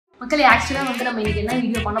மக்களே ஆக்சுவலா வந்து நம்ம இன்னைக்கு என்ன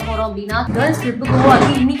வீடியோ பண்ண போறோம் அப்படின்னா கேர்ள்ஸ் ட்ரிப் கோவாக்கு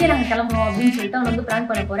இன்னைக்கே நாங்க கிளம்புறோம் அப்படின்னு சொல்லிட்டு அவன் வந்து பிராங்க்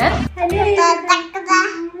பண்ண போறேன்.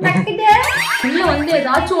 உள்ள வந்து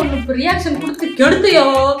ஏதாச்சும் ஒண்ணு ரியாக்ஷன் கொடுத்து கெடுத்தையோ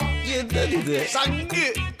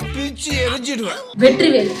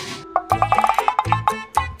வெற்றிவேல்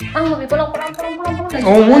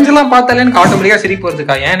மூஞ்செல்லாம் பார்த்தாலே எனக்கு ஆட்டோமேட்டிக்கா சிரிப்பு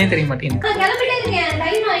வருதுக்கா. ஏனே தெரிய மாட்டேங்குது.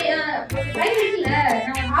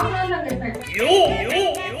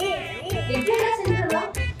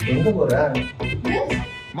 எங்க போற?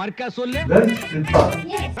 மர்க்கா சொல்லு. கேர்ள்ஸ் ட்ரிப்பா?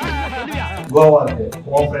 கோவாக்கு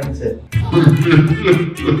உன் ஃப்ரெண்ட்ஸ்.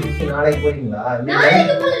 நாளைக்கு போறீங்களா?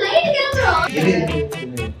 நாளைக்கு போல நைட் கிளம்புறோம்.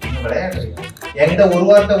 என்கிட்ட ஒரு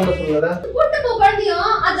வார்த்தை கூட சொல்லல. கூட்டி போ குழந்தையோ.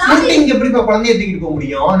 ஷூட்டிங் எப்படி போ குழந்தையை தூக்கிட்டு போக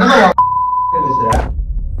முடியும்? நம்ம பேசுற.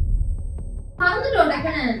 மறந்துட்டோம்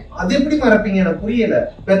டக்கன. அது எப்படி மறப்பீங்க? எனக்கு புரியல.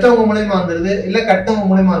 பெத்தவங்க மூலமா வந்தது இல்ல கட்டவங்க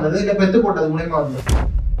மூலமா வந்தது இல்ல பெத்து போட்டது மூலமா வந்தது.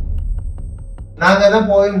 நாங்க தான்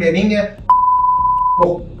போக முடியாது. நீங்க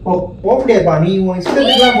போக முடியாதுப்பா. நீ உன்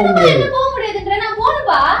இஷ்டத்துக்குலாம் போக முடியாது. போக முடியாதுன்ற நான்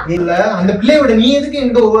போணும்பா. இல்ல அந்த பிள்ளையோட நீ எதுக்கு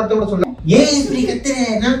என்கிட்ட ஒரு வார்த்தை கூட சொல்ல? ஏன் இப்படி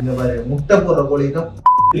கத்துறேன்னா இங்க பாரு முட்டை போடுற கோழினா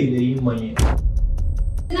தெரியுமா?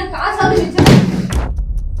 நான் காசாவது வெச்சு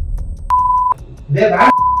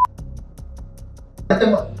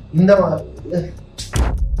இந்த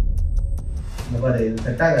பாரு இது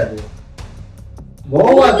செட் ஆகாது.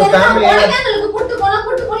 கோவாக்கு ஃபேமிலியா கூட்டி போனா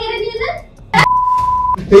என்ன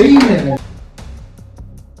தெரியுமே.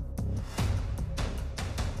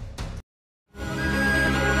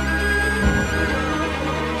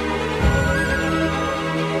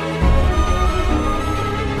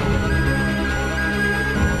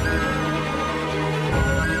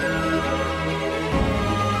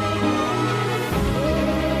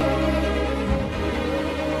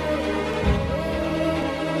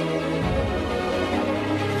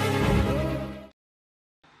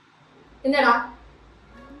 என்னடா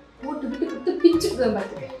போட்டு விட்டு குத்து பிச்சு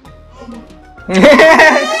பாத்துக்க.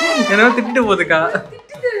 என்ன திட்டிட்டு போகுதுக்கா.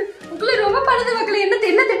 உங்களை ரொம்ப பழுது மக்களே. என்ன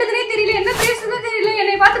திட்டதுனே தெரியல, என்ன பேசுறதே தெரியல.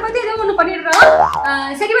 என்னை பார்த்து ஏதோ ஒண்ணு பண்ணிடுறான்.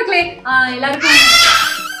 சரி மக்களே எல்லாருக்கும்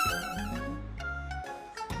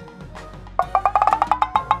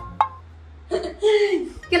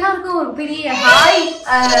ஒரு பெரிய ஹாய்.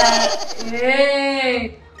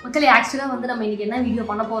 மக்களே ஆக்சுவலா வந்து நம்ம இன்னைக்கு என்ன வீடியோ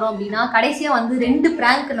பண்ண போறோம் அப்படின்னா கடைசியா வந்து 2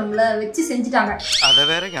 பிராங்க் நம்மள வச்சு செஞ்சுட்டாங்க. அத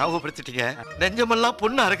வேற ஞாபகப்படுத்திட்டீங்க. நெஞ்சமெல்லாம்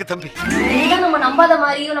பொண்ணு அறக்கு தம்பி. இதுதான் நம்ம நம்பாத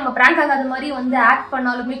மாதிரியும் நம்ம பிராங்க் ஆகாத மாதிரியும் வந்து ஆக்ட்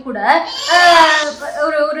பண்ணாலுமே கூட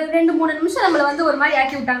ஒரு 2-3 நிமிஷம் நம்மள வந்து ஒரு மாதிரி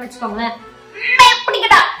ஆக்கி விட்டாங்கன்னு வச்சுக்கோங்களேன்.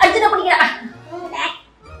 பிடிக்கடா அர்ஜுனா பிடிக்கடா.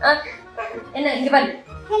 என்ன இங்க பாரு.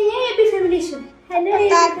 Hello happy ஃபெமினிஷன். ஹலோ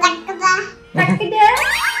தக்கடா.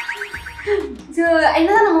 சோ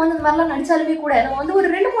என்னதான் நம்ம வந்து வரலாம் நடிச்சாலுமே கூட நம்ம வந்து ஒரு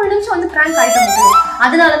 2-3 நிமிஷம் வந்து பிராங்க் ஆயிட்டோம்.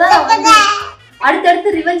 அதனாலதான் வந்து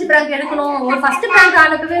அடுத்தடுத்து ரிவெஞ்ச் பிராங்க் எடுக்கணும். ஒரு ஃபர்ஸ்ட் பிராங்க்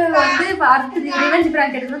ஆனப்பவே வந்து அடுத்து ரிவெஞ்ச்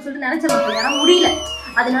பிராங்க் எடுக்கணும்னு சொல்லிட்டு நினைச்சோம். ஆனா முடியல.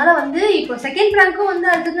 அதனால வந்து இப்போ செகண்ட் பிராங்க்கும் வந்து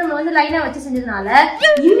அடுத்தது நம்ம வந்து லைனா வச்சு செஞ்சதுனால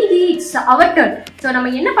இன்னைக்கு இட்ஸ் அவர் டர்ன். சோ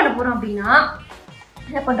நம்ம என்ன பண்ண போறோம் அப்படின்னா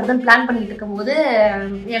என்ன பண்றதுன்னு பிளான் பண்ணிட்டு இருக்கும் போது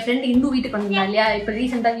என் ஃப்ரெண்ட் இந்து வீட்டுக்கு வந்திருந்தா இல்லையா, இப்ப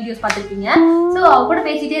ரீசெண்டா வீடியோஸ் பார்த்துருப்பீங்க. ஸோ அவ கூட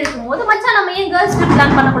பேசிட்டே இருக்கும்போது மச்சான் நம்ம ஏன் கேர்ள்ஸ் ட்ரிப்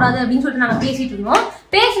பிளான் பண்ணக்கூடாது அப்படின்னு சொல்லிட்டு நாங்கள் பேசிட்டு இருந்தோம்.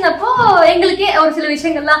 பேசினப்போ எங்களுக்கே ஒரு சில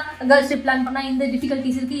விஷயங்கள்லாம் கேர்ள்ஸ் ட்ரிப் பிளான் பண்ணா இந்த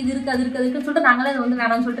டிஃபிகல்ட்டிஸ் இருக்கு, இது இருக்கு, அது இருக்குன்னு சொல்லிட்டு நாங்களே அதை வந்து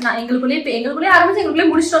வேணாம்னு சொல்லிட்டு நான் எங்களுக்குள்ளே ஆரம்பிச்சு எங்களுக்குள்ளே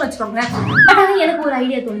முடிச்சிட்டோம்னு வச்சுக்கோங்க. பட் ஆனால் எனக்கு ஒரு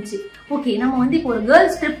ஐடியா தோணுச்சு. ஓகே நம்ம வந்து இப்போ ஒரு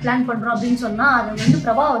கேர்ள்ஸ் ட்ரிப் பிளான் பண்றோம் அப்படின்னு சொன்னா அதை வந்து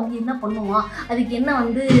பிரபா வந்து என்ன பண்ணுவான், அதுக்கு என்ன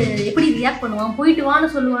வந்து எப்படி ரியாக்ட் பண்ணுவான், போயிட்டு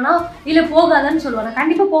வான்னு சொல்லுவானா இல்ல போகாதான்னு சொல்லுவானா?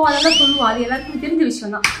 கண்டிப்பா போகாதான் சொல்லுவான். அது எல்லாருக்கும் தெரிஞ்ச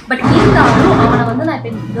விஷயம் தான். பட் இருந்தாலும் அவனை வந்து நான்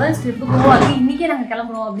இப்போ கேர்ள்ஸ் ட்ரிப்பு போவாது இன்னைக்கே நாங்க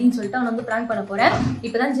கிளம்புறோம் அப்படின்னு சொல்லிட்டு அவனை வந்து பிராங்க் பண்ண போறேன்.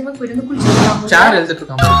 இப்பதான் ஜிம்முக்கு போயிட்டு வந்து குளிச்சுட்டு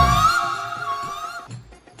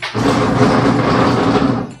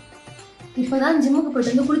இப்பதான் ஜிம்முக்கு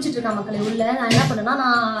போயிட்டு வந்து குளிச்சுட்டு இருக்கான் மக்களே உள்ள. நான் என்ன பண்ணேன்னா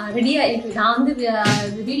நான் ரெடியா நான் வந்து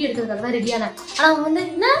வீடியோ எடுக்கிறதுக்காக தான் ரெடியானேன். ஆனா அவன் வந்து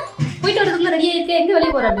என்ன போயிட்டு வரதுக்குள்ள ரெடியா இருக்கேன், எங்க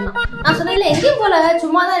வெளியே போற அப்படின்னா நான் சொன்னேன் இல்ல எங்கேயும் போல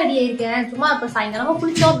சும்மா தான் ரெடியா இருக்கேன், சும்மா இப்ப சாயங்காலமா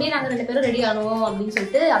குளிச்சோம் அப்படியே நாங்க 2 பேரும் ரெடி ஆனோம் அப்படின்னு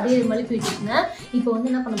சொல்லிட்டு அப்படியே மழுப்பி வச்சுருந்தேன். இப்போ வந்து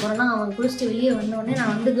என்ன பண்ண போறேன்னா அவன் குளிச்சுட்டு வெளியே வந்தோடனே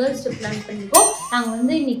நான் வந்து கேர்ள்ஸ் ட்ரிப் பிளான் பண்ணிப்போம், நாங்க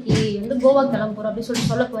வந்து இன்னைக்கு வந்து கோவா கிளம்ப போறோம் அப்படின்னு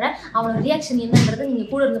சொல்லிட்டு சொல்ல போறேன். அவனோட ரியாக்ஷன் என்னன்றது நீங்க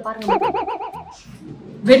கூட இருந்து பாருங்க.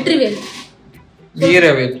 வெற்றிவேல்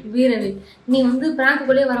வீரவேல் நீ வந்து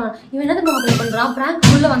பிராங்குக்குள்ளே வரவான். இவன் என்ன மக்கள் பண்றான்,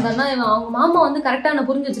 பிராங்குக்குள்ள வந்தான்னா அவங்க மாமா வந்து கரெக்டா என்ன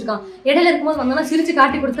புரிஞ்சு வச்சிருக்கான். இடையில இருக்கும்போது வந்தானா சிரிச்சு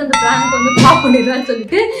காட்டி கொடுத்து அந்த பிராங்க் வந்து பாப் பண்ணிடுறான்னு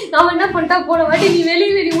சொல்லிட்டு அவன் என்ன பண்ணிட்டா போன வாட்டி நீ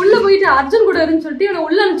வெளியே நீ உள்ள போயிட்டு அர்ஜுன் கூட இருன்னு சொல்லிட்டு இவனை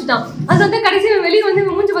உள்ள அனுப்பிச்சிட்டான். அது வந்து கடைசி வெளியே வந்து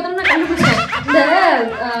மூஞ்சி பார்த்தோம்னா கண்டுபிடிச்சேன். இந்த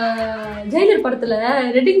ஜெயிலர் படத்துல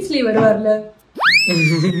ரெட்டிங் ஸ்லீவ் வருவார்ல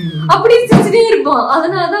அப்படி சிரிச்சுட்டே இருப்பான்.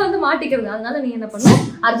 அதனாலதான் வந்து மாட்டிக்கிறது. அதனால நீ என்ன பண்ண,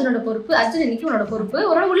 அர்ஜுனோட பொறுப்பு, அர்ஜுன் இன்னைக்கு உன்னோட பொறுப்பு.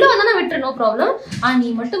 ஒரு உள்ள வந்தானே விட்டுரு, நோ ப்ராப்ளம். நீ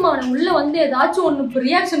மட்டும் அவனை உள்ள வந்து ஏதாச்சும் ஒண்ணு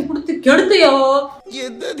ரியாக்ஷன் கொடுத்து கெடுத்தையோ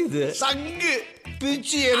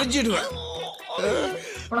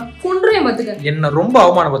கொன்றுவே பாத்துக்க. என்ன ரொம்ப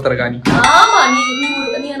அவமானப்படுத்துறக்கா நீ. ஆமா,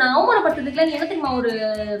 நீ நான் அவமானப்படுத்துறதுக்குல நீ என்ன தெரியுமா ஒரு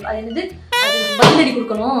அது என்னது பதிலடி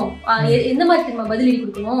கொடுக்கணும். எந்த மாதிரி தெரியுமா பதிலடி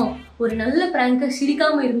கொடுக்கணும்? ஒரு நல்ல பிராங்க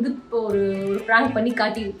சிரிக்காம இருந்து ஒரு பிராங்க் பண்ணி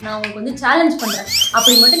காட்டி நான் உங்களுக்கு வந்து சேலஞ்ச் பண்றேன்.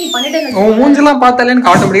 அப்படி மட்டும் நீ பண்ணிட்டு உன் மூஞ்செல்லாம் பார்த்தாலே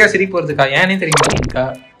எனக்கு ஆட்டோமேட்டிக்கா சிரிப்பு வருதுக்கா. ஏனே தெரிய மாட்டேங்குதுக்கா.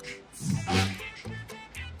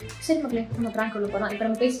 சரி மக்களே, நம்ம பிராங்க் உள்ள போறோம். இப்ப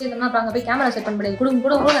நம்ம பேசிட்டே இருந்தோம்னா அப்புறம் அங்க போய் கேமரா செட் பண்ண முடியாது. கொடுங்க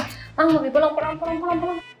கூட வாங்க போய் போலாம்.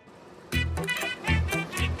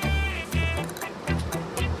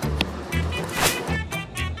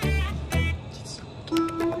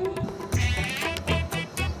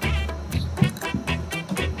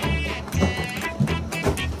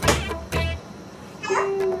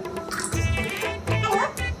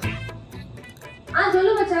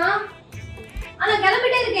 சொல்லு மச்சான். நான்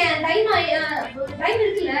கிளம்பிட்டே இருக்கேன். டைம்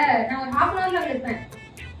இருக்குல்ல, நான் ஒரு 1/2 hourல அங்க இருப்பேன்.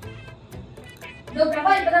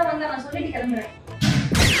 பிரபா இப்பதான் வந்தா, நான் சொல்லிட்டு கிளம்புறேன்.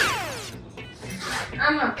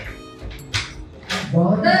 ஆமா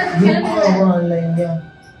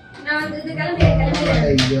நான் வந்து இது கிளம்பிட்டேன்.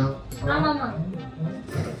 ஆமா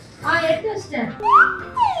எடுத்து வச்சிட்டேன்.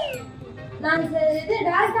 நான் இது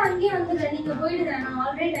டைரக்டா அங்கேயே வந்துடுறேன். நீங்க போயிடுங்க, நான்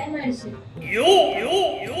ஆல்ரெடி டைம் ஆயிடுச்சு.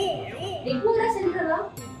 எப்போடா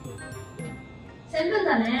சென்ட்ரல்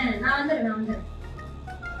தானே? நான் வந்துடுறேன்.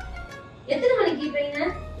 எத்தனை மணிக்கு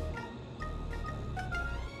ட்ரெயின்?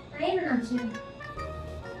 டைம் என்னாச்சு?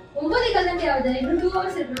 9:30 ஆகுது. இன்னும் 2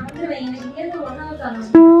 hours இருக்கு. நான் வந்துடுவேன். எனக்கு இங்க இருந்து 1 hour தான்.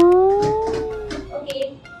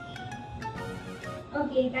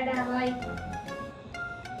 Okay tata bye.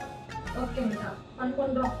 ஓகே மச்சான், ஃபன்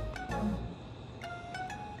பண்றோம்.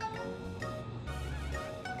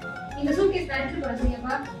 இந்த சூட்கேஸ் நான் எடுத்துட்டு போறேன்.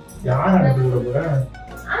 சரியாப்பா? யார் எடுத்துட்டு போற?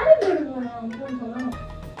 அனுப்பிடு போறேன். ஃபோன் பண்ணனும்.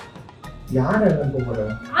 யார் எடுத்துட்டு போற?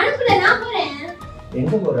 அனுப்புல, நான் போறேன்.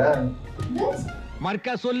 எங்க போற? கேர்ள்ஸ்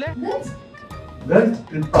மர்க்கா சொல்லு. கேர்ள்ஸ்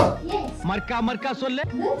ட்ரிப்பா? எஸ். மர்க்கா சொல்லு.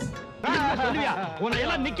 கேர்ள்ஸ் சொல்லுவியா? உன்னை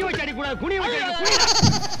எல்லாம் நிக்க வச்சு அடி கூடாது. குனி வச்சு அடி.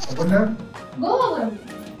 அப்பனா கோவா வரும்.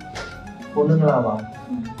 பொண்ணுங்களாவா?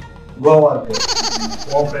 கோவாக்கு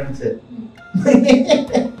ஓ ஃப்ரெண்ட்ஸ்.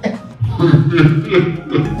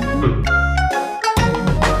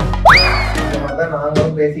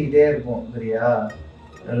 நாங்களும் பேசிக்கிட்டே இருப்போம். சரியா?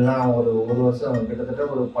 எல்லாம் ஒரு வருஷம் கிட்டத்தட்ட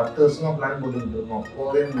ஒரு 10 வருஷமா பிளான் போட்டுக்கிட்டு இருக்கோம்.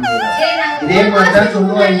 போவே முடியல. இதே மாதிரி தான்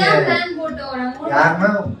சொல்லுவாங்க. யாருன்னா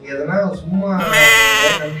எதனா சும்மா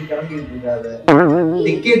நம்பி கிளம்பிட்டு இருக்காது.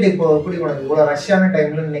 டிக்கெட் இப்போ எப்படி உனக்கு இவ்வளவு ரஷ்ஷான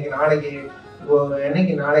டைம்ல இன்னைக்கு நாளைக்கு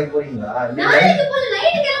நாளைக்கு போறீங்களா?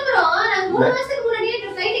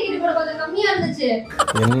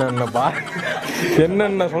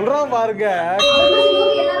 என்னென்ன சொல்றான் பாருங்க.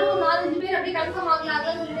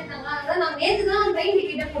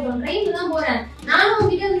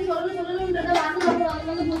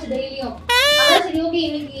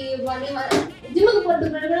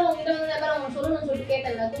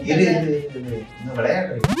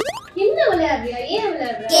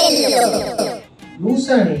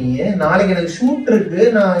 நாளைக்கு எனக்கு ஷூட் இருக்கு.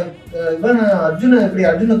 நான் அர்ஜுன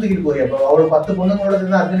தூக்கிட்டு போறியா? அவளை 10 பொண்ணுங்களோட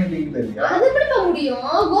சேர்ந்து அர்ஜுனை தூக்கிட்டு போயிருக்கியா? அது எப்படி முடியும்?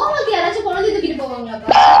 கோவாக்கு யாராச்சும் குழந்தை தூக்கிட்டு போவாங்களாப்பா?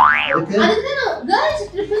 அதுக்கு நான்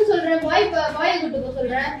கேர்ள்ஸ் ட்ரிப்னு சொல்றேன். பாய் கூட்டிட்டு போக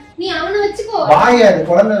சொல்றேன். நீ அவனை வச்சுக்கோ. பாய் அது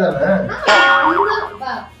குழந்தை தானே.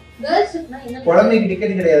 கேர்ள்ஸ் ட்ரிப்னா என்ன? குழந்தைக்கு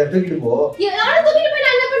டிக்கெட் கிடையாது, தூக்கிட்டு போ. யாரை தூக்கிட்டு போய்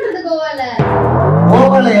நான் என்ன பண்றது கோவால?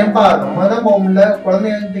 கோவால ஏன்பா நம்ம தான் போக முடியல,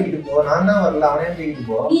 குழந்தைய தூக்கிட்டு போ. நான் தான் வரல, அவனையும் தூக்கிட்டு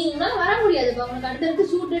போ. நீ உன்னால வர முடியாதுப்பா. உனக்கு அடுத்து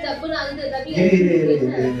ஷூட் டப்புன்னு அது தப்பி.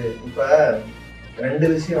 இப்ப 2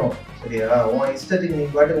 விஷயம். சரியா? உன் இஷ்டத்துக்கு நீ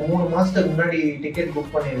பாட்டுக்கு 3 மாசத்துக்கு முன்னாடி டிக்கெட்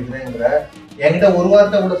புக் பண்ணிருக்கிறேங்கிற. என்கிட்ட ஒரு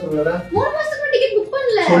வார்த்தை கூட சொல்லல. 3 மாசத்துக்கு டிக்கெட் புக்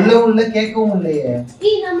பண்ணல. சொல்லவும் இல்ல, கேட்கவும் இல்லையே.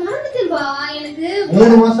 ஏய் நான் மறந்துட்டேன்பா. எனக்கு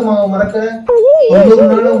 3 மாசமா மறக்கற. ஒரு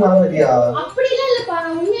நாளும் மறந்துட்டியா? அப்படிலாம் இல்லப்பா,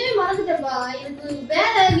 நான் உண்மையாவே மறந்துட்டேன்பா. எனக்கு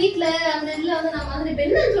வேலை வீட்ல அந்த இடத்துல வந்து நான் மறந்துட்டேன்.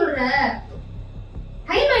 என்னன்னு சொல்ற?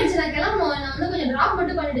 டைம் ஆயிடுச்சு, நான் கிளம்பணும். நான் வந்து கொஞ்சம் டிராப்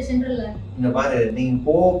மட்டும் பண்ணிட்டு சென்ட்ரல்ல. இங்க பாரு, நீ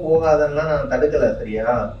போகாதன்னா நான் தடுக்கல. சரியா?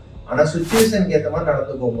 ஆனா சிச்சுவேஷனுக்கு ஏத்த மாதிரி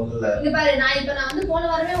நடந்துக்கோ முதல்ல. இங்க பாரு, நான் வந்து போன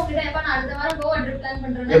வாரமே உங்ககிட்ட எப்ப நான் அடுத்த வாரம் கோவா ட்ரிப் பிளான்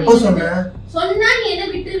பண்றேன். எப்போ சொன்னா நீ என்ன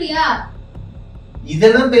விட்டுருவியா?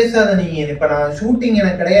 இதெல்லாம் பேசாத நீ. இப்ப நான் ஷூட்டிங்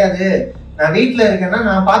எனக்கு கிடையாது, நான் வீட்ல இருக்கேன்னா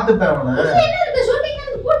நான் பாத்துப்பேன் அவனை. என்ன இருக்கு ஷூட்டிங்?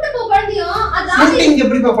 கூட்டி போ குழந்தையும். அது ஷூட்டிங்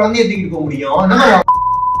எப்படிப்பா குழந்தையை தூக்கிட்டு போக முடியும்?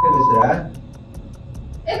 என்ன பேசுற?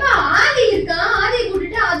 ஏப்பா ஆதி இருக்கா, ஆதி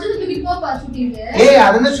கூட்டிட்டு அர்ஜுன் தூக்கிட்டு போப்பா ஷூட்டிங். ஏய்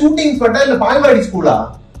அதென்ன ஷூட்டிங் ஸ்பாட்டா இல்ல பால்வாடி ஸ்கூலா?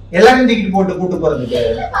 எல்லாரும் டிக்கெட் போட்டு கூட்டி போறதுக்கு?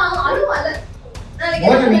 இல்லப்பா அழுவால.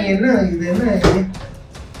 நாளைக்கு நீ என்ன இது என்ன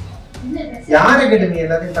யார கேட்டு நீ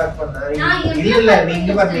எல்லாத்தையும் டாக் பண்ண? இல்ல நீ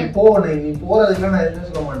இங்க பாரு, நீ போ, நீ போறதுக்குலாம் நான் எதுவும்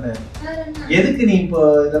சொல்ல மாட்டேன். எதுக்கு நீ இப்போ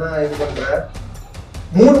இதெல்லாம் இது பண்ற?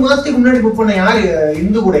 3 மாசத்துக்கு முன்னாடி புக் பண்ண யாரு?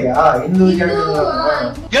 இந்து கூடயா? இந்து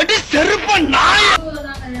எடி செருப்ப நாய்.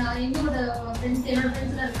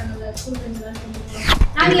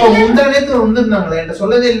 இப்போ முந்தா நேத்து வந்திருந்தாங்களே, என்கிட்ட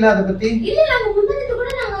சொல்லவே இல்ல அத பத்தி.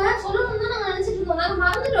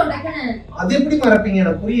 அது எப்படி மறப்பீங்க?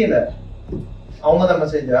 எனக்கு புரியல. அவங்க தான்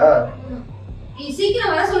மெசேஜா?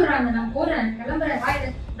 சீக்கிரம் வர சொல்றாங்க, நான் போறேன், கிளம்புறேன்.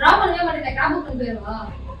 டிராப் பண்ணவே மாட்டேன், கேப் புக் பண்ணி போறவா?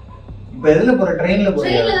 இப்போ எதுல போற? ட்ரெயின்ல போறேன்.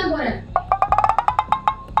 ட்ரெயின்ல தான் போறேன்.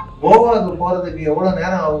 கோவாக்கு போறதுக்கு எவ்வளவு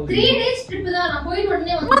நேரம் ஆகும்? 3 days trip தான். நான் போயிட்டு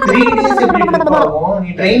உடனே வந்து 3 days எப்படி ட்ரிப் ஆகும்? நீ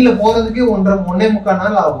ட்ரெயின்ல போறதுக்கு 1.5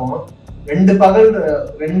 நாள் ஆகும். 2 பகல்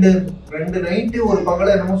 2 நைட் 1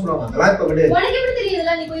 பகல் என்னமோ சொல்லுவாங்க. அதெல்லாம் இப்ப விடு. உனக்கு எப்படி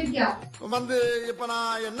தெரியுதுல? நீ போயிருக்கியா? வந்து இப்ப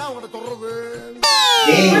நான் என்ன உங்க சொல்றது?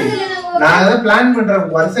 நான் அத பிளான் பண்றேன்.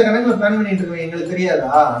 வருஷ கணக்குல பிளான் பண்ணிட்டு இருக்கேன். எங்களுக்கு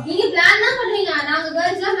தெரியாதா? நீங்க பிளான் தான் பண்றீங்க. நாங்க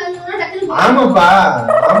गर्ल्सலாம் பிளான் பண்ணா டக்குனு ஆமாப்பா.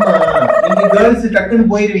 ஆமா. நீங்க गर्ल्स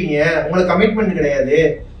டக்குன்னு போயிருவீங்க. உங்களுக்கு கமிட்மென்ட் கிடையாது.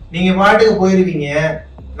 நீங்க பாட்டுக்கு போயிருவீங்க.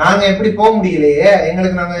 நாங்க எப்படி போக முடியலையே?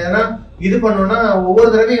 எங்களுக்கு நாங்க எதனா இது பண்ணோம்னா ஒவ்வொரு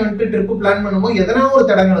தடவையும் வந்துட்டு ட்ரிப் பிளான் பண்ணும்போது எதனா ஒரு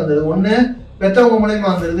தடங்கள் வந்துருது. ஒண்ணு பெத்தவங்க மூலமா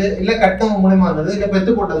வந்துருது, இல்ல கட்டவங்க மூலமா வந்துருது, இல்ல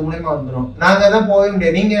பெத்து போட்டது மூலமா வந்துடும். நாங்க தான் போகவே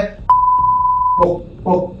முடியாது. நீங்க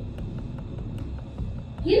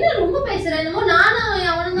என்ன ரொம்ப பேசுற? என்னமோ நானா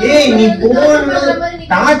அவன ஏய் நீ போறது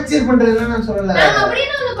டார்ச்சர் பண்றதுலாம் நான் சொல்லல. நான் அப்படியே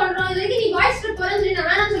நான் பண்றோம். இதுக்கு நீ வாய்ஸ் ஸ்கிரிப்ட் போறேன்னு சொல்லி நான்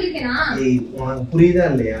வேணாம்னு சொல்லிருக்கேனா? ஏய் உனக்கு புரியுதா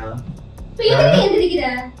இல்லையா? இப்போ எதுக்கு எந்திரிக்கிற?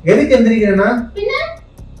 எதுக்கு எந்திரிக்கிறேனா? பின்ன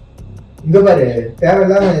இங்க பாரு,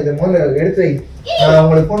 தேவையில்லாம இத முதல்ல எடுத்து நான்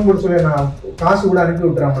உங்களுக்கு போன் போட்டு சொல்லி நான் காசு கூட அனுப்பி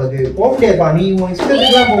விட்டுறேன். உங்களுக்கு போக முடியாதுப்பா. நீ உன்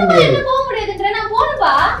இஷ்டத்துக்குலாம் போக முடியாது. போக முடியாதுன்ற நான்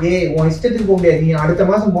போறப்பா. ஏய் உன் இஷ்டத்துக்கு போக முடியாது. நீ அடுத்த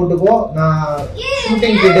மாசம் போட்டுக்கோ. நான்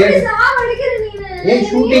ஷூட்டிங்க்கு டேட் ஏய்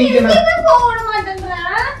ஷூட்டிங்க்கு நான் போக விட மாட்டேன்ற.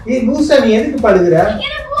 ஏய் லூசா நீ எதுக்கு படுகுற?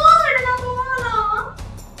 எனக்கு போக விட, நான் போறோம்.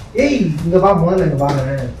 ஏய் இங்க வா, முதல்ல இங்க வாங்க.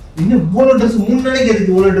 இன்னும் இவ்வளவு Dress 3 நாளைக்கு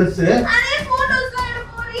எதுக்கு இவ்வளவு Dress? அதே போட்டோஸ்லாம்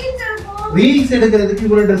எடுப்போம், ரீல்ஸ் எடுப்போம். ரீல்ஸ் எடுக்கிறதுக்கு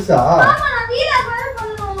இவ்வளவு Dress-ஆ? ஆமா, நான் வீலாக் வேற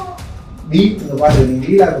பண்ணனும். இங்க பாரு, நீ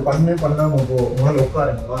வீலாக் பண்ணாம போ. முதல்ல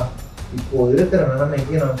உட்காருங்க வா. இப்போ இருக்கிற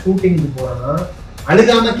நிலைமைக்கு நான் ஷூட்டிங்க்கு போறேன்னா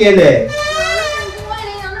அழுகாம கேளு.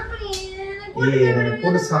 ஏய் எனக்கு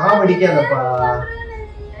போட்டு சாவடிக்காதப்பா.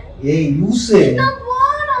 ஏய் யூஸ்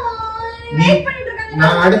நீ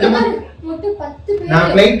நான் அடுத்த மாசம் மொத்தம் 10 பேர்.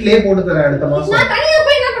 நான் ஃளைட்லயே போட்டு தரேன் அடுத்த மாசம். நான் தனியா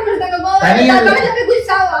போய் என்ன பண்றதுங்க? தனியா கடல்ல போய்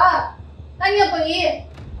குதிச்சாவா? தனியா போய்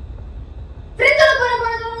ஃப்ரெண்ட்ஸோட போற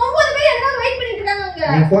 9 பேர் என்ன வெயிட் பண்ணிட்டு இருக்காங்க அங்க.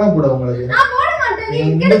 நீ போன் போடு உங்களுக்கு. நான் போட மாட்டேன். நீ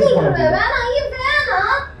கெடுத்து விடுற. வேணாம், ஐயோ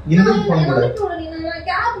வேணாம். இன்னும் போன் போடு. நான்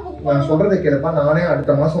கேப் புக் நான் சொல்றத கேளுப்பா. நானே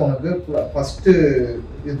அடுத்த மாசம் உனக்கு ஃபர்ஸ்ட்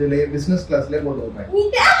இதுலயே பிசினஸ் கிளாஸ்லயே போட்டு விடுறேன். நீ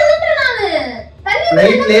தேவலன்ற நானு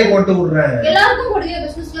ஃளைட்லயே போட்டு விடுறேன். எல்லாருக்கும் போடுவியா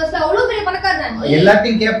பிசினஸ் கிளாஸ்ல? அவ்வளவு பெரிய பணக்காரன் நீ.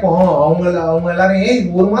 எல்லாத்தையும் கேட்போம். அவங்க எல்லாரும் ஏய்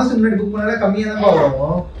 1 மாசம் முன்னாடி புக் பண்ணாலே கம்மியா தான்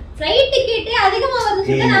வரும். ஃளைட் டிக்கெட் அதிகமா வருது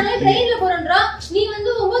சொல்ல நாங்களே ட்ரெயின்ல போறோம்ன்றோம். நீ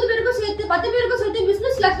வந்து 9 பேருக்கும் சேர்த்து 10 பேருக்கும் சேர்த்து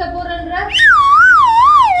பிசினஸ் கிளாஸ்ல போறன்ற.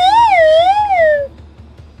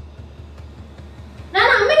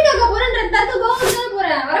 நான் அமெரிக்காக்கு போறேன்ற தத்து கோவாக்கு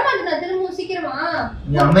போறேன். வர மாட்டேன் திரும்ப சீக்கிரமா.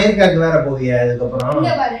 நீ அமெரிக்காக்கு வேற போவியா இதுக்கு அப்புறம்?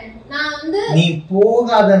 இங்க பாரு, நான் வந்து நீ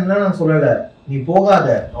போகாதன்னா நான் சொல்லல. நீ போகாத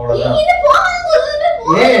அவ்வளவுதான். நீ போகாதன்னு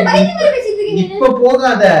சொல்றதுக்கு ஏய் பேசிட்டு இருக்கீங்க. இப்ப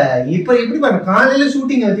போகாத. இப்ப எப்படி பாரு, காலையில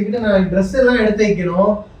ஷூட்டிங் வச்சுக்கிட்டு நான் Dress எல்லாம் எடுத்து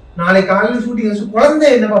வைக்கணும். நாளை காலையில ஷூட்டிங் வச்சு குழந்தை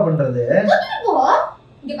என்னப்பா பண்றது? போ.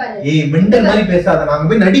 இங்க பாரு. ஏய் மெண்டல் மாதிரி பேசாத. நான்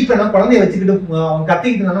போய் நடிப்பேனா? குழந்தைய வச்சுக்கிட்டு அவன்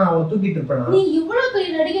கத்திக்கிட்டு இருந்தானா அவன் தூக்கிட்டு இருப்பேனா? நீ இவ்வளவு பெரிய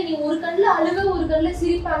நடிகை. நீ ஒரு கண்ணுல அழுவ, ஒரு கண்ணுல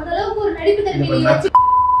சிரிப்ப. அந்த அளவுக்கு ஒரு நடிப்பு திறமை நீ வச்சு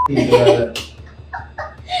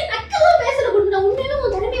நக்கலா பேசுற கூட. நான் உண்மையிலே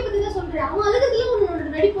உன் திறமையை பத்தி தான் சொல்றேன். அவன் அழகத்துல உன்னோட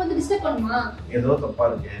நடிப்பு வந்து டிஸ்டர்ப் பண்ணுமா? ஏதோ தப்பா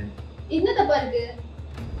இருக்கு. என்ன தப்பா இருக்கு?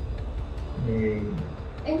 ஏய்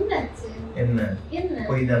என்னாச்சு? என்ன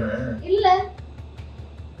போய் தானே? இல்ல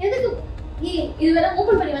எதுக்கு? ஏய் இது வேணா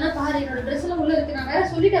ஓபன் பண்ணி வேணா பாரு. என்னோட Dress எல்லாம் உள்ள இருக்கு. நான் வேற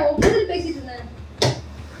சொல்லிட்டேன். உட்கார்ந்து பேசிட்டு இருந்தேன்.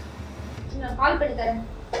 நான் கால் பண்ணி தரேன்.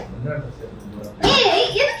 என்ன Dress எடுத்து? ஏய்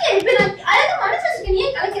எதுக்கு இப்ப நான் அழகு மனசுக்கு நீ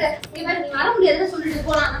கலக்கிற? நீ வேற நீ வர முடியாதுன்னு சொல்லிட்டு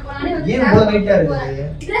போலாம். நான் போனானே வந்து ஏன் போல வெயிட்டா இருக்கு?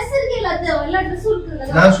 Dress இருக்கு எல்லா Dress-உம்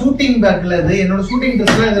இருக்குங்க. நான் ஷூட்டிங் பேக்ல இது என்னோட ஷூட்டிங்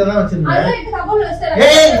Dress எல்லாம் இதெல்லாம் வச்சிருந்தேன். அதெல்லாம் எடுத்து கபோர்ட்ல வச்சிரேன்.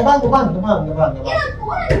 ஏய் இங்க வா. ஏன்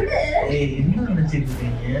போன் விடு. ஏய் என்ன நினைச்சிட்டு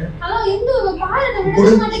இருக்கீங்க? ஹலோ இந்து பாலட்ட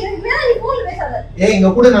விட மாட்டேங்கிறீங்க. வேற நீ போன்ல பேசாத. ஏய் இங்க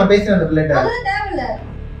கூட நான் பேசுறேன் அந்த பிள்ளைட்ட. அதெல்லாம் தேவையில்ல.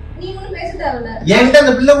 நீ ஒண்ணும் பேச தேவையில்ல. என்கிட்ட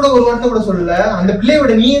அந்த பிள்ளை கூட ஒரு வார்த்தை கூட சொல்லல. அந்த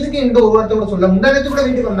பிள்ளையோட நீ எதுக்கு என்கிட்ட ஒரு வார்த்தை கூட சொல்லல? முன்னாடியே கூட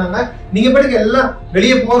வீட்டுக்கு வந்தாங்க. நீங்க பாட்டுக்கு எல்லாம்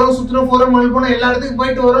வெளியே போறோம், சுத்துறோம், போறோம், மால் போறோம், எல்லா இடத்துக்கும்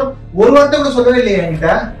போயிட்டு வரோம். ஒரு வார்த்தை கூட சொல்லவே இல்லையா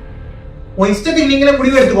என்கிட்ட? உன் இஷ்டத்துக்கு நீங்களே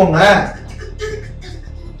முடிவு எடுத்துக்கோங்க.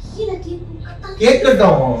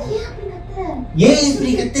 கேட்கட்டும். ஏன்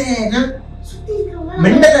இப்படி கத்துற? சுத்தி இருக்கிறவங்க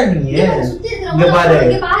மெண்டலா நீ இங்க பாரு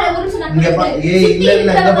இங்க பாரு ஏய்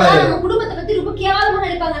இல்ல இங்க பாரு நம்ம குடும்பத்தை பத்தி ரொம்ப கேவலமா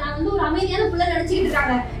நினைப்பாங்க நான் வந்து ஒரு அமைதியான புள்ள நினைச்சிட்டு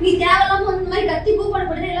இருக்காங்க நீ தேவலாம அந்த மாதிரி கத்தி கூப்பாடு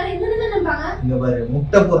பண்ற எல்லாரும் என்ன நினைப்பாங்க இங்க பாரு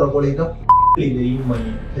முட்டை போடுற கோழிக்கு தெரியும்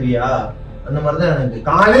பண்ணி சரியா அந்த மாதிரி தான் எனக்கு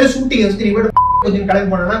காலையில ஷூட்டிங் வச்சு நீ போய் கொஞ்சம்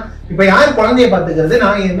கிளம்பி போனா இப்ப யார் குழந்தைய பாத்துக்கிறது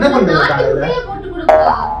நான் என்ன பண்றது காலையில போட்டு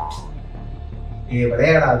கொடுப்பா ஏய்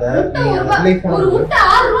விளையாடாத நீ ஒரு முட்டை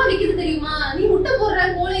 6 ரூபாய் விக்குது தெரியுமா நீ முட்டை போடுற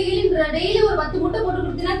கோழிகின்ற டெய்லி ஒரு 10 முட்டை போட்டு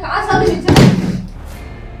கொடுத்தீனா காசாவே மிச்சம்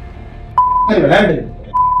சரி விளையாடு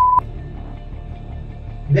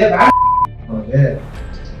இதே ஓகே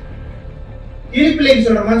இழிப்பிள்ளைக்கு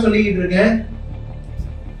சொல்ற மாதிரி சொல்லிக்கிட்டு இருக்கேன்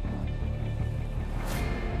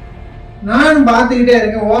நானும் பாத்துக்கிட்டே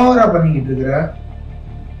இருக்கேன் ஓவரா பண்ணிக்கிட்டு இருக்கிறேன்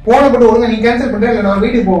போன போட்டு ஒழுங்கா நீ கேன்சல் பண்ற இல்ல நான்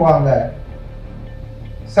வீட்டுக்கு போவாங்க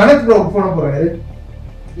சனத் ப்ரோ போன போறாரு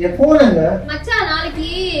என் போனுங்க மச்சான் நாளைக்கு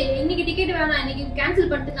இன்னைக்கு டிக்கெட் வேணாம் இன்னைக்கு கேன்சல்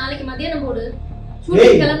பண்ணிட்டு நாளைக்கு மதியானம் போடு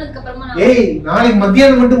ஷூட்டிங் கிளம்பனதுக்கு அப்புறமா ஏய் நாளைக்கு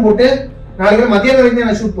மதியானம் மட்டும் போட்டு நாளைக்கு மதியானம் வரைக்கும்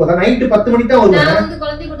நான் ஷூட் போறேன் நைட் 10 மணிக்கு தான் வருவேன் நான் வந்து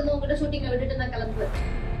குழந்தை கொண்டு வந்து உங்ககிட்ட ஷூட்டிங்ல விட்டுட்டு நான் கிளம்புறேன்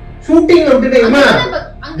ஷூட்டிங்ல விட்டுட்டு ஏமா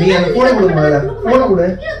நீ அந்த போன் கொடு போன் கொடு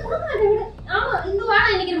ஆமா இந்த வாடா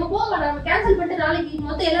இன்னைக்கு நம்ம போகலாம் நம்ம கேன்சல் பண்ணிட்டு நாளைக்கு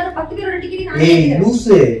மொத்தம் எல்லாரும் 10 பேரோட டிக்கெட் நான் ஏய்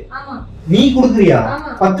லூசு ஆமா நீ குடுக்குறியா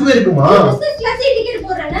 10 பேருக்குமா பிசினஸ் கிளாஸ் டிக்கெட்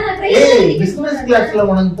போறேன் நான் ஏய் பிசினஸ் கிளாஸ்ல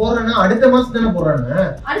உனக்கு போறேன்னா அடுத்த மாசம் தான போறானே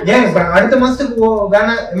ஏன் இப்ப அடுத்த மாசத்துக்கு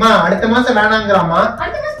வேணாம்மா அடுத்த மாசம் வேணாங்கறாமா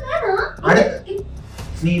அடுத்த மாசம் வேணாம்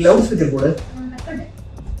நீ லவ் ஸ்பீக்கர் போடு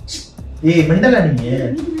ஏய் மெண்டலா நீ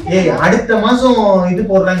ஏய் அடுத்த மாசம் இது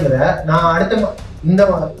போடுறாங்கற நான் அடுத்த இந்த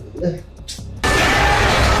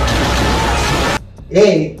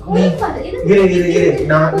ஏய் இரு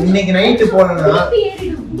நான் இன்னைக்கு நைட் போறேன்னா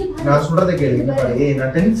நான் சொல்றத கேளு ஏய்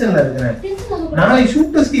நான் டென்ஷன்ல இருக்கேன் நாளைக்கு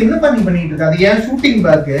ஷூட்டர்ஸ்க்கு என்ன பண்ணிட்டு இருக்க அது ஏன் ஷூட்டிங்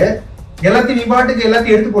பேக் எல்லாத்தையும் நீ பாட்டுக்கு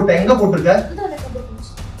எல்லாத்தையும் எடுத்து போட்ட எங்க போட்டுருக்க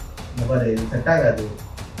இந்த பாரு செட் ஆகாது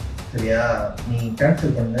சரியா நீ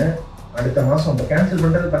கேன்சல் பண்ணு அடுத்த மாசம் அப்ப கேன்சல்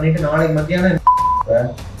பண்றது பண்ணிட்டு நாளைக்கு மத்தியானம்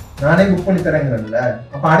நானே புக் பண்ணி தரேங்கறல்ல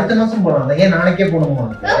அப்ப அடுத்த மாசம் போலாம் ஏன் நாளைக்கே போணுமா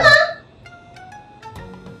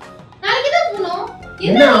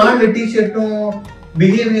என்ன ஆளு டி-ஷர்ட்டும்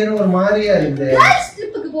பிஹேவியரும் ஒரு மாதிரியா இருக்கு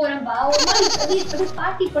ட்ரிப்புக்கு போறேன்பா ஒரு மாதிரி இப்படி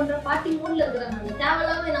பார்ட்டி பண்ற பார்ட்டி மூட்ல இருக்கறேன் நான்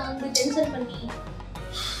தேவலாம நான் வந்து டென்ஷன் பண்ணி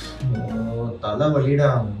தலை வலிடா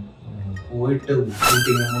போயிட்டு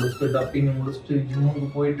ஷூட்டிங் முடிச்சிட்டு டப்பிங் முடிச்சிட்டு ஜிம்முக்கு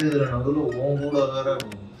போயிட்டு இதுல நடுவுல ஓன் கூட வேற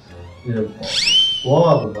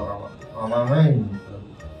போவாது பரவாயில்ல அவன்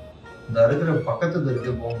இந்த இருக்கிற பக்கத்து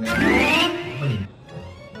தெருக்கு போங்க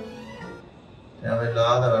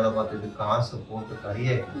தேவையில்லாத வேலை பார்த்துட்டு காசு போட்டு கறிய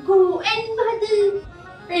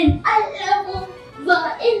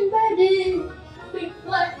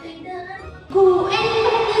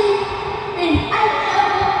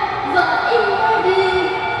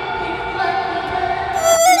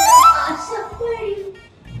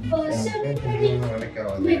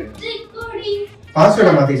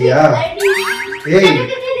பாஸ்வேர்டை மாத்திட்டியா ஏய்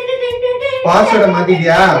பாஸ்வேர்டை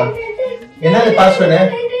மாத்திட்டியா என்னது பாஸ்வேர்டு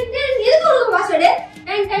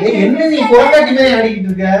ஏய் என்ன நீ கோட்டாட்டி மேல ஆடிக்கிட்டு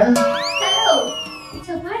இருக்க hello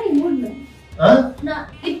it's a party mood man நான்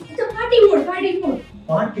it's a party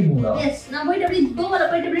mood S நான் போயிட்டு அப்படியே கோவால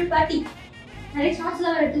போயிட்டு அப்படியே பார்ட்டி நிறைய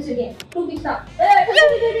ஷாட்ஸ்லாம் எடுத்து வச்சிருக்கேன் 2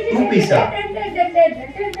 பீஸா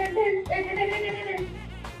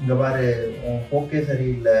இங்க பாரு ஓகே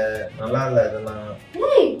சரியில்லை நல்லா இல்ல இதெல்லாம்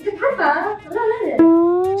ஏய் இது பாப்பா நல்லா இல்ல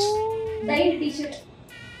tight T-shirt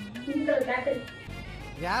pink colour pattern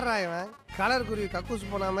யாரா இவன் கலர் குருவி கக்கூஸ்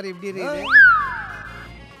போன மாதிரி இப்படி இருக்கு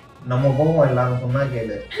நம்ம போவோம் எல்லாரும் சொன்னா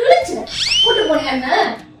கேளு கூட்டி போறீங்க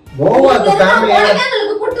கோவாக்கு ஃபேமிலியா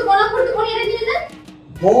கூட்டி போறீங்க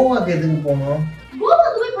கோவாக்கு எதுக்கு போறோம்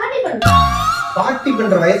கோவாக்கு போய் பார்ட்டி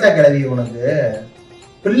பண்ற வயசா கிளவி உனக்கு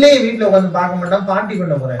பிள்ளைய வீட்டுல உட்காந்து பார்க்க மாட்டான் பார்ட்டி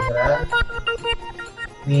பண்ண போறேங்கிற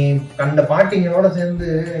நீ கண்ட பாட்டிங்களோட சேர்ந்து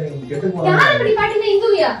நீ கெட்டு போற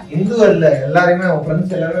இந்து இல்ல எல்லாருமே உன்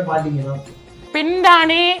ஃப்ரெண்ட்ஸ் எல்லாருமே பாட்டிங்க தான் பெண்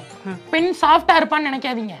தானே பெண் சாஃப்டா இருப்பான்னு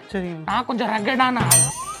நினைக்காதீங்க சரி நான் கொஞ்சம் ரகடான ஆளு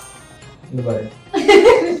இங்க பாரு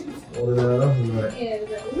ஒரு தடவை சொல்லுவேன்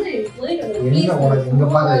என்ன உனக்கு இங்க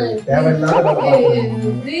பாரு தேவையில்லாத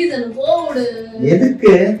ரீசன் போடு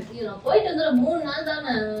எதுக்கு நான் போயிட்டு வந்து 3 நாள்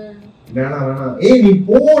தானே வேணாம் ஏய் நீ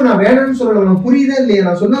போ நான் வேணாம்னு சொல்லல உனக்கு புரியுதா இல்லையா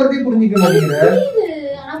நான் சொன்னதே புரிஞ்சிக்க மாட்டேங்கிற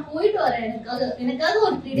நான் போயிட்டு வரேன் எனக்காக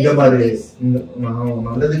ஒரு 3 டேஸ் இங்க பாரு நான்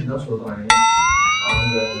நல்லதுக்கு தான் சொல்றேன்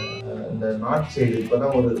இந்த நார்த் சைடு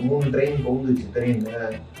இப்பதான் ஒரு 3 ட்ரெயின் கவுந்துச்சு தெரியுங்க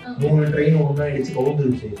 3 ட்ரெயின் ஒண்ணா அடிச்சு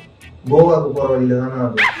கவுந்துருச்சு கோவாக்கு போற வழியில தானே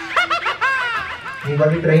அது நீ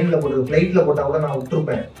பண்ணி ட்ரெயின்ல போட்டு ஃளைட்ல போட்டா கூட நான்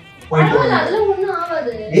விட்டுருப்பேன் போயிட்டு அதெல்லாம் ஒண்ணும்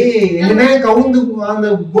ஆகாது ஏய் என்ன கவுந்து அந்த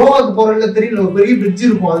கோவாக்கு போற வழியில தெரியல ஒரு பெரிய பிரிட்ஜ்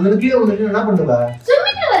இருக்கும் அதுல கீழ வந்து என்ன பண்ணுவ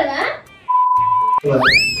ஸ்விம்மிங்ல வருவேன்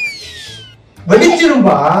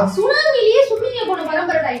வெடிச்சிரும்பா. சுனாமிலேயே சுமிங்க போன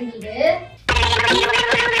பரம்பரை இது.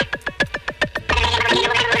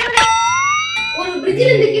 ஒரு பிரிட்ஜ்ல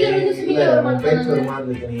இருந்து கீழ விழுந்து சுமிங்க வர மாட்டாங்க. ஒரு மாதிரி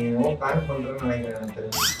இருக்கு. நீ பிளான் பண்றேன்னு நினைக்கிறேன்.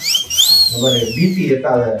 எனக்கு பிபி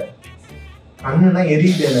ஏத்தாத. அண்ணனா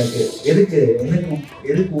எரியுது எனக்கு.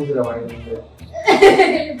 எதுக்கு ஊதுற வாங்கிட்டு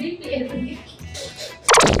பிபி ஏறுது.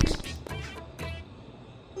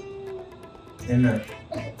 என்ன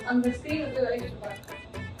அந்த ஸ்கிரீன் வந்து வரைக்கும் பாரு.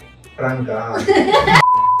 பிராங்கா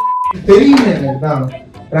தெரியும் எனக்கு தான்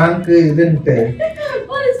பிராங்க் இதுன்ட்டு.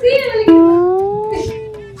 ஒரு ஸ்கிரீன் வரைக்கும்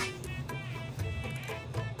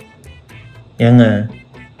ஏங்க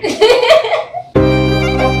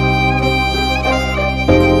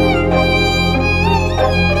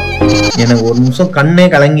எனக்கு ஒரு நிமிஷம் கண்ணே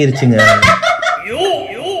கலங்கிருச்சுங்க.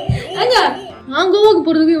 நான் கோவாக்கு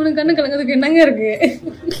போறதுக்கு இவனுக்கு கண்ணு கலங்கிறதுக்கு என்னங்க இருக்கு?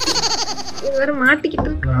 வேற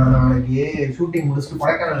மாட்டிக்கிட்டு நான் நாளைக்கு ஷூட்டிங் முடிச்சிட்டு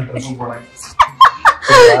கொடைக்கானல் ட்ரிப் போறேன்.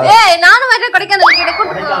 ஏய் நானும் வர கொடைக்கானல் கிட்ட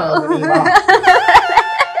கூட்டி போ.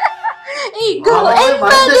 ஏய் கோ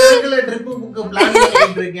என்பது ட்ரிப் புக் பிளான்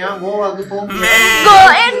பண்ணிட்டு இருக்கேன். கோவாக்கு போக முடியாது. கோ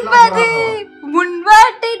என்பது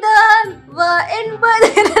முன்வாட்டிதான் வா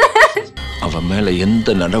என்பது. அவன் மேல எந்த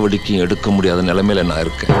நடவடிக்கையும் எடுக்க முடியாத நிலைமையில நான்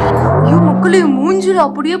இருக்கேன். ஐயோ மக்களே மூஞ்சில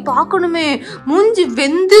அப்படியே பார்க்கணுமே. மூஞ்சி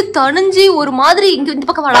வெந்து தணிஞ்சு ஒரு மாதிரி இங்க இந்த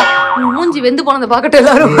பக்கம் வாடா. மூஞ்சி வெந்து போனதை பார்க்கட்டும்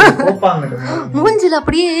எல்லாரும். மூஞ்சில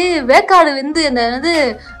அப்படியே வேக்காடு வெந்து அந்த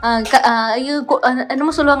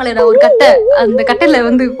என்னமோ சொல்லுவாங்களே ஒரு கட்டை, அந்த கட்டையில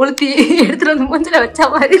வந்து கொளுத்தி எடுத்துட்டு வந்து மூஞ்சில வச்சா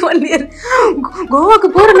மாதிரி பண்ணிரு. கோவாக்கு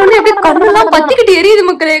போறோம்னு அப்படியே கண்ணெல்லாம் பத்திக்கிட்டு எரியுது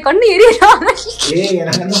மக்களே. கண்ணு எரியுதா?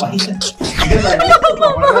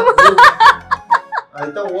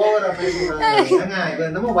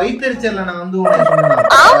 வயிற்றுச்சல்ல நான் வந்து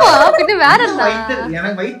ஆமா பின்ன வேற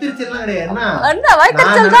எனக்கு வயிற்றுச்சல்லாம் கிடையாது.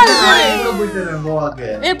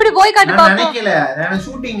 எப்படி போய் காட்டு பாப்போம். நினைக்கல நான்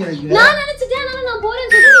ஷூட்டிங் இருக்கு. நான் நினைச்சிட்டேன் நான்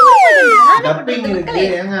போறேன்னு டப்பிங் இருக்கு.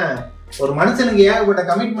 ஏங்க ஒரு மனுஷனுக்கு ஏகப்பட்ட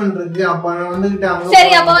கமிட்மெண்ட் இருக்கு. அப்ப வந்துகிட்டு அவங்க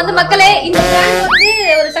சரி அப்ப வந்து மக்களே இந்த பிராங்க் வந்து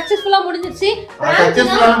ஒரு சக்சஸ்ஃபுல்லா முடிஞ்சிருச்சு.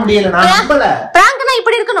 சக்சஸ்ஃபுல்லா முடியல. நான் நம்பல. பிராங்க்னா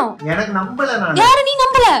இப்படி இருக்கணும். எனக்கு நம்பல. நான் யாரு நீ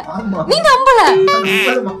நம்பல? ஆமா நீ நம்பல.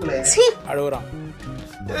 நம்பல மக்களே. சீ அழுவுறான்.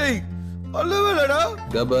 ஏய் அல்லவேலடா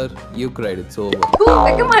கபர் யூ கிரைட் இட்ஸ் ஓவர்.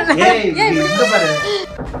 வெக்கமா இல்ல. ஏய் இங்க பாரு.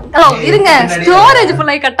 ஹலோ இருங்க ஸ்டோரேஜ்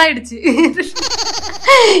ஃபுல்லா கட் ஆயிடுச்சு.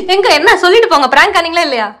 எங்க என்ன சொல்லிட்டு போங்க. பிராங்க் ஆனீங்களா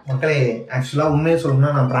இல்லையா? மக்களே ஆக்சுவலா உண்மையை சொல்லணும்னா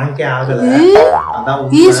நான் பிராங்கே ஆகல. அதான்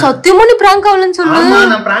நீ சத்தியமா நீ பிராங்க் ஆகலன்னு சொல்லு. ஆமா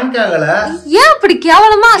நான் பிராங்க் ஆகல. ஏன் அப்படி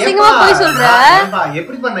கேவலமா அசிங்கமா போய் சொல்ற?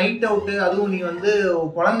 எப்படிப்பா நைட் அவுட் அதுவும் நீ வந்து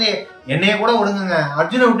குழந்தை என்னைய கூட விடுங்க.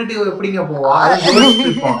 அர்ஜுனை விட்டுட்டு எப்படிங்க போவா?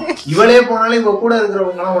 இவளே போனாலும் இவ கூட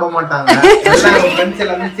இருக்கிறவங்க எல்லாம் விட மாட்டாங்க. ஃப்ரெண்ட்ஸ்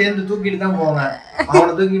எல்லாமே சேர்ந்து தூக்கிட்டு தான் போவாங்க.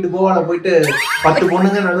 அவனை தூக்கிட்டு கோவால போயிட்டு 10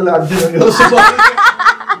 பொண்ணுங்க நடுவில் அர்ஜுன் யோசிப்பாங்க.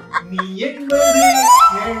 நீ என்பது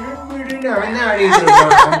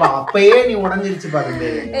அப்பயே நீ உடஞ்சிருச்சு பாருங்க.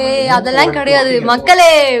 அதெல்லாம் கிடையாது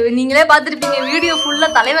மக்களே. நீங்களே பாத்துருப்பீங்க வீடியோ ஃபுல்லா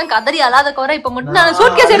தலைவன் கதறி அழாத குறை. இப்ப மட்டும் நான்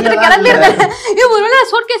சூட்கேஸ் எடுத்துட்டு கிளம்பிருந்தேன். ஒருவேளை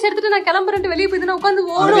சூட்கேஸ் எடுத்துட்டு நான் கிளம்புறேன் வெளியே போய் உட்காந்து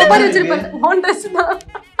ஓடி வச்சிருப்பேன். ஓன் ட்ரெஸ் தான்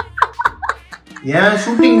ஏன்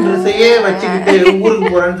ஷூட்டிங் ட்ரெஸ்ஸையே வச்சுக்கிட்டு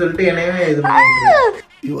ஊருக்கு போறேன்னு சொல்லிட்டு என்னையே இது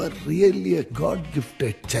You are really a God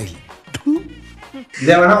gifted child.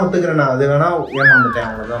 இதை வேணா ஒத்துக்கிறேன். அது வேணா ஏமாந்துட்டேன்.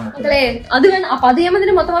 அவ்வளவுதான் மக்களே. அது வேணா அப்ப அது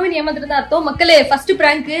ஏமாந்துட்டு மொத்தமாவே ஏமாந்துட்டு அர்த்தம். மக்களே ஃபர்ஸ்ட்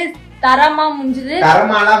பிராங்க் தரமா முடிஞ்சது.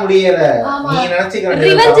 தரமாலாம் முடியல. நீ நினைச்சுக்கிற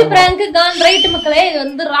ரிவெஞ்ச் பிராங்க் கான் ரைட் மக்களே. இது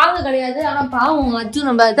வந்து ராங் கிடையாது. ஆனா பாவம் அர்ஜுன்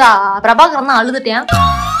நம்ம பிரபாகரன் தான் அழுதுட்டேன்.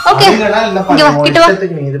 ஓகே இங்க வா கிட்ட வா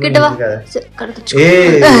கிட்ட வா.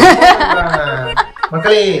 ஏய்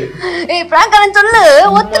மக்களே ஏய் பிராங்க் ஆனு சொல்லு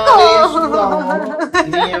ஒத்துக்கோ.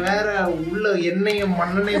 நீ வேற உள்ள எண்ணெயும்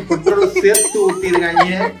மண்ணெண்ணையும் பெட்ரோல் சேர்த்து ஊத்திருக்காங்க.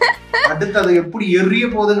 அடுத்து அது எப்படி எரிய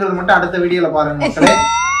போகுதுங்கிறது மட்டும் அடுத்த வீடியோல பாருங்க மக்களே.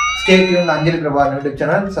 ஸ்டே டியூன்ட் அஞ்சலி பிரபாகரன் யூடியூப்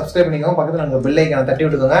சேனல் சப்ஸ்கிரைப் பண்ணிக்கோங்க. பக்கத்துல உங்க பெல் ஐகானை தட்டி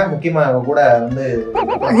விட்டுக்கோங்க. முக்கியமா கூட வந்து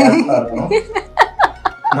இருக்கணும்.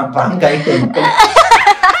 நான் பிராங்க் ஆயிட்டேன்.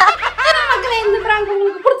 இந்த பிராங்க்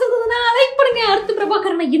உங்களுக்கு பிடிச்சதுன்னா லைக் பண்ணுங்க. அடுத்து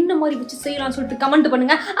பிரபாகரனை என்ன மாதிரி வச்சு செய்யலாம்னு சொல்லிட்டு கமெண்ட்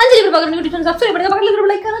பண்ணுங்க. அஞ்சலி பிரபாகரன் யூடியூப் சேனல் சப்ஸ்கிரைப் பண்ணுங்க. பக்கத்துல இருக்கிற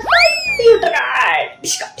லைக் தட்டி விட்டுருங்க.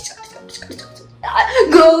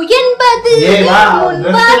 கோ என்பது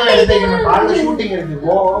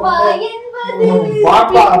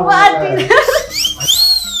முன்வாட்டிதான் வா என்பது